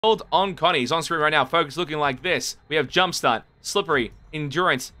On Connie. He's on screen right now. Focus looking like this. We have Jumpstart, Slippery,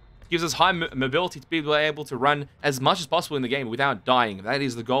 Endurance. Gives us high mobility to be able to run as much as possible in the game without dying. That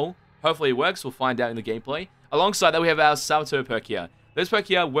is the goal. Hopefully it works. We'll find out in the gameplay. Alongside that, we have our SABOTEUR perk here. This perk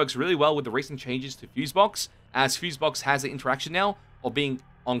here works really well with the recent changes to Fusebox, as Fusebox has the interaction now of being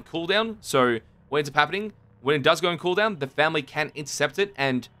on cooldown. So what ends up happening, when it does go on cooldown, the family can intercept it,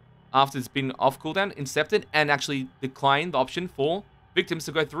 and after it's been off cooldown, intercept it, and actually decline the option for victims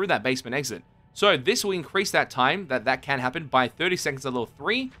to go through that basement exit. So this will increase that time that can happen by 30 seconds at level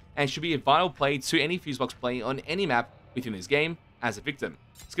 3, and should be a vital play to any Fusebox play on any map within this game as a victim.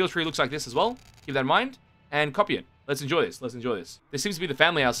 Skill tree looks like this as well. Keep that in mind and copy it. Let's enjoy this. Let's enjoy this. This seems to be the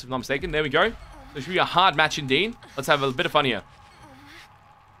family house, if I'm not mistaken. There we go. This should be a hard match indeed. Let's have a bit of fun here.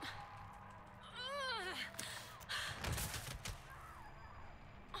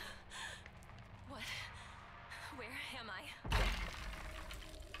 Where am I?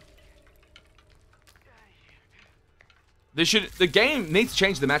 The game needs to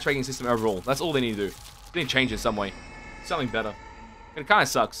change the matchmaking system overall. That's all they need to do. They need to change it in some way. Something better. It kind of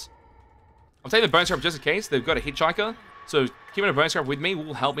sucks. I'm taking the bone scrap just in case. They've got a hitchhiker. So keeping a bone scrap with me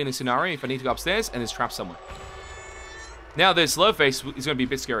will help me in this scenario if I need to go upstairs and there's trapped somewhere. Now this slow face is going to be a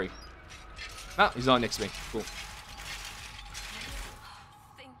bit scary. Ah, he's not next to me. Cool.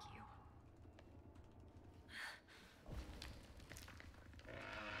 Thank you.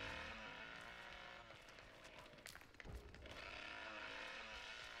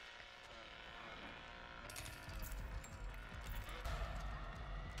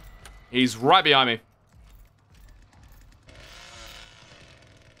 He's right behind me.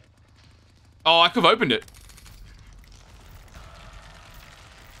 Oh, I could have opened it.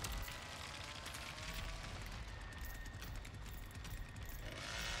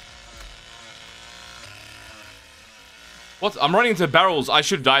 What? I'm running into barrels. I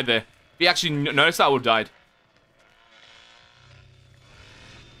should have died there. If he actually noticed that, I would have died.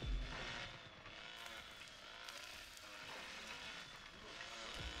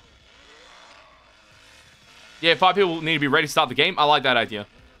 Yeah, 5 people need to be ready to start the game. I like that idea.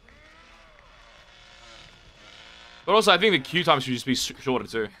 But also, I think the queue time should just be shorter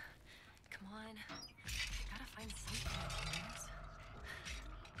too. Come on. I gotta find something.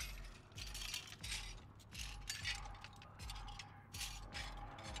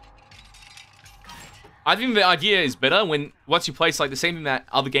 I think the idea is better when once you place like the same thing that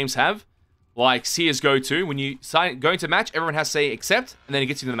other games have, like CS:GO 2. When you go into a match, everyone has to say accept, and then it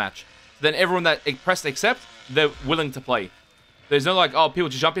gets you to the match. Then everyone that pressed accept, they're willing to play. There's no like, oh, people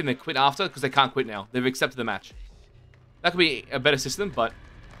just jump in and quit after because they can't quit now. They've accepted the match. That could be a better system, but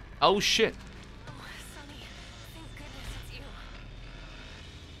oh shit. Oh, Sonny, thank goodness it's you.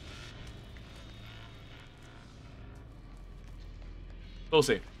 We'll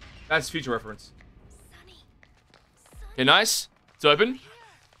see. That's future reference. Sonny. Okay, nice. It's open.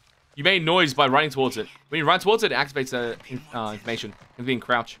 You made noise by running towards it. When you run towards it, it activates the information. It can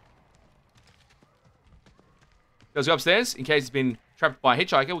crouch. Let's go upstairs. In case it's been trapped by a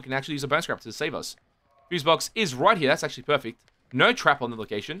hitchhiker, we can actually use a bone scrap to save us. Fuse box is right here. That's actually perfect. No trap on the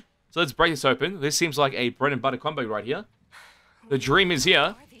location. So let's break this open. This seems like a bread and butter combo right here. The dream is here.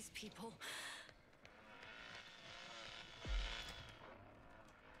 Who are these people?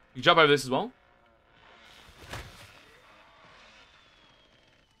 You jump over this as well.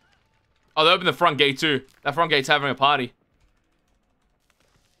 Oh, they opened the front gate too. That front gate's having a party.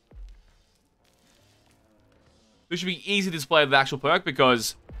 This should be easy display of the actual perk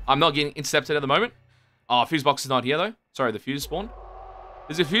because I'm not getting intercepted at the moment. Oh, fuse box is not here though. Sorry, the fuse spawn.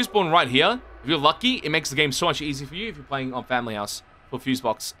 There's a fuse spawn right here. If you're lucky, it makes the game so much easier for you if you're playing on Family House for fuse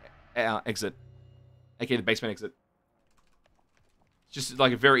box exit. aka the basement exit. It's just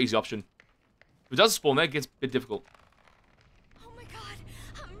like a very easy option. If it does spawn there, it gets a bit difficult. Oh my god,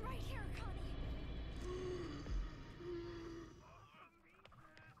 I'm right here, Connie.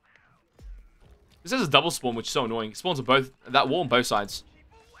 This has a double spawn, which is so annoying. It spawns on both that wall on both sides.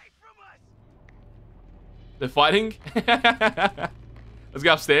 They're fighting. Let's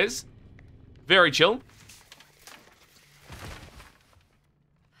go upstairs. Very chill.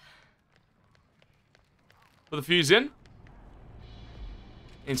 Put the fuse in.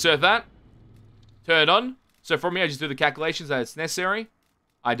 Insert that. Turn it on. So from here, I just do the calculations that it's necessary.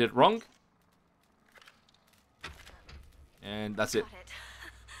 I did it wrong. And that's it.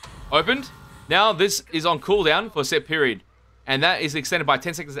 Opened. Now this is on cooldown for a set period. And that is extended by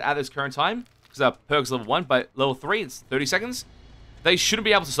 10 seconds at this current time. Because our perk is level 1, but level 3, it's 30 seconds. They shouldn't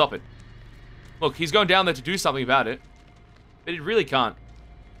be able to stop it. Look, he's going down there to do something about it. But he really can't.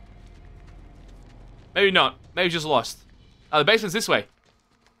 Maybe not. Maybe just lost. The basement's this way.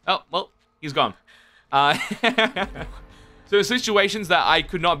 Oh, well, he's gone. So situations that I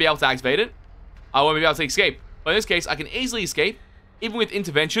could not be able to activate it, I won't be able to escape. But in this case, I can easily escape, even with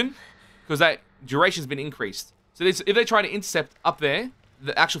intervention, because that duration's been increased. So if they try to intercept up there,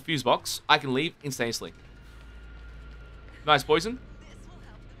 the actual fuse box, I can leave instantaneously. Nice poison.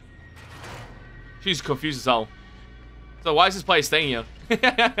 She's confused as hell. So why is this player staying here?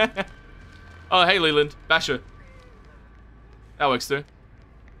 Oh, hey, Leland. Basher. That works too.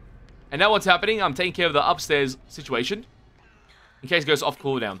 And now what's happening, I'm taking care of the upstairs situation. In case it goes off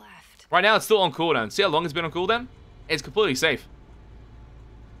cooldown. Right now, it's still on cooldown. See how long it's been on cooldown? It's completely safe.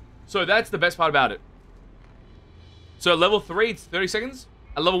 So that's the best part about it. So at level 3, it's 30 seconds.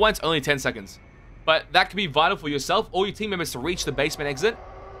 At level 1, it's only 10 seconds. But that could be vital for yourself or your team members to reach the basement exit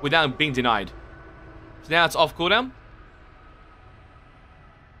without being denied. So now it's off cooldown.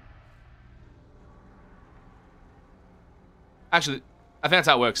 Actually, I think that's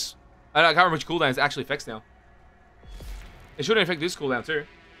how it works. I can't remember which cooldown it actually affects now. It shouldn't affect this cooldown too.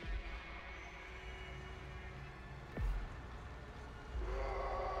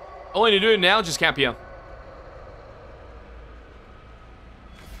 All you need to do now, just camp here.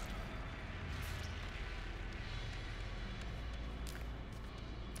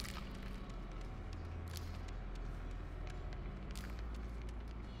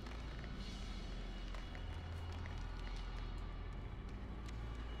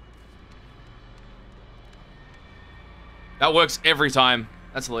 That works every time.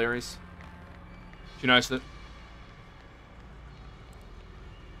 That's hilarious. Did you notice it?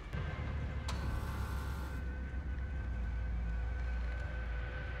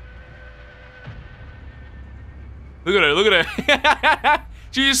 Look at her, look at her.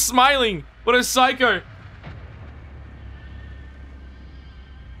 She's just smiling. What a psycho.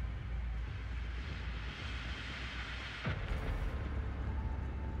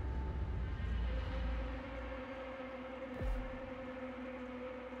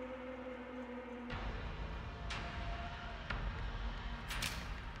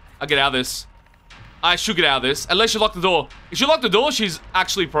 I'll get out of this. I should get out of this. Unless you lock the door. If you lock the door, she's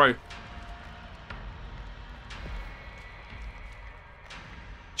actually pro.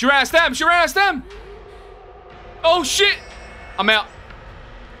 She ran out of stem. She ran out of stem. Oh, shit. I'm out.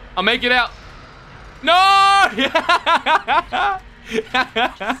 I'll make it out. No!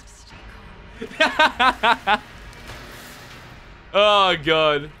 Oh,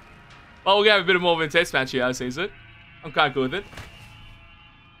 God. Well, we're going to have a bit of more of an intense match here, I see it. I'm kind of cool with it.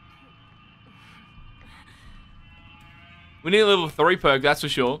 We need a level 3 perk, that's for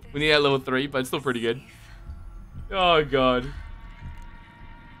sure. We need a level 3, but it's still pretty good. Oh, God.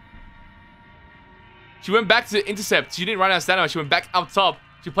 She went back to intercept. She didn't run out of stamina. She went back up top.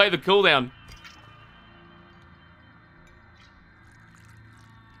 She played the cooldown.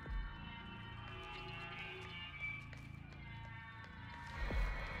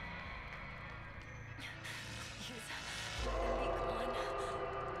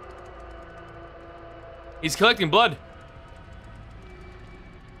 He's collecting blood.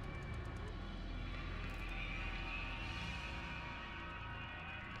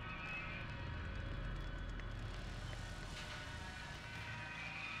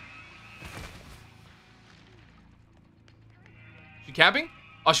 She camping?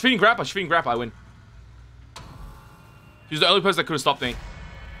 Oh, she's feeding grappa. She's feeding grappa. I win. She's the only person that could have stopped me.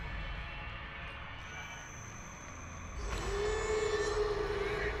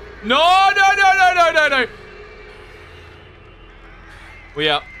 No, no, no, no, no, no, no. We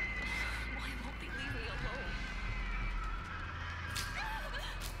out. Why won't they leave me alone?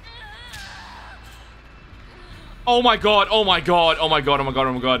 Oh my god, oh my god, oh my god, oh my god,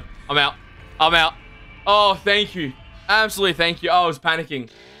 oh my god. I'm out. I'm out. Oh, thank you. Absolutely thank you. I was panicking.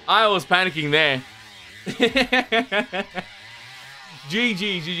 I was panicking there.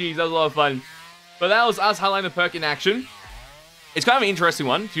 GG. That was a lot of fun. But that was us highlighting the perk in action. It's kind of an interesting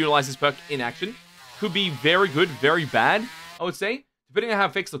one to utilize this perk in action. Could be very good, very bad, I would say. Depending on how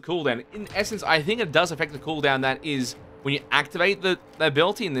it affects the cooldown. In essence, I think it does affect the cooldown. That is when you activate the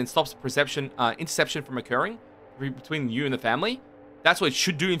ability and then stops interception from occurring between you and the family. That's what it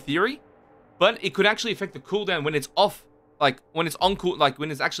should do in theory. But it could actually affect the cooldown when it's off. Like, when it's on cool, like when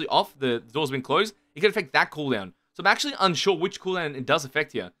it's actually off, the door's been closed. It could affect that cooldown. So I'm actually unsure which cooldown it does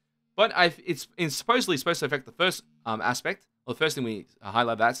affect here. But it's supposedly supposed to affect the first aspect. Well, the first thing we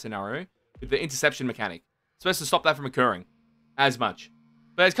highlight that scenario with the interception mechanic. It's supposed to stop that from occurring as much.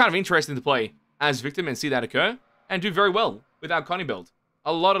 But it's kind of interesting to play as victim and see that occur and do very well with our Connie build.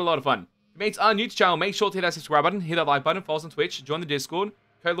 A lot of fun. If mates are new to the channel, make sure to hit that subscribe button, hit that like button, follow us on Twitch, join the Discord,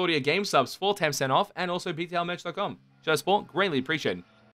 code Lordy game subs for 10% off, and also BTLmerch.com. Show support, greatly appreciated.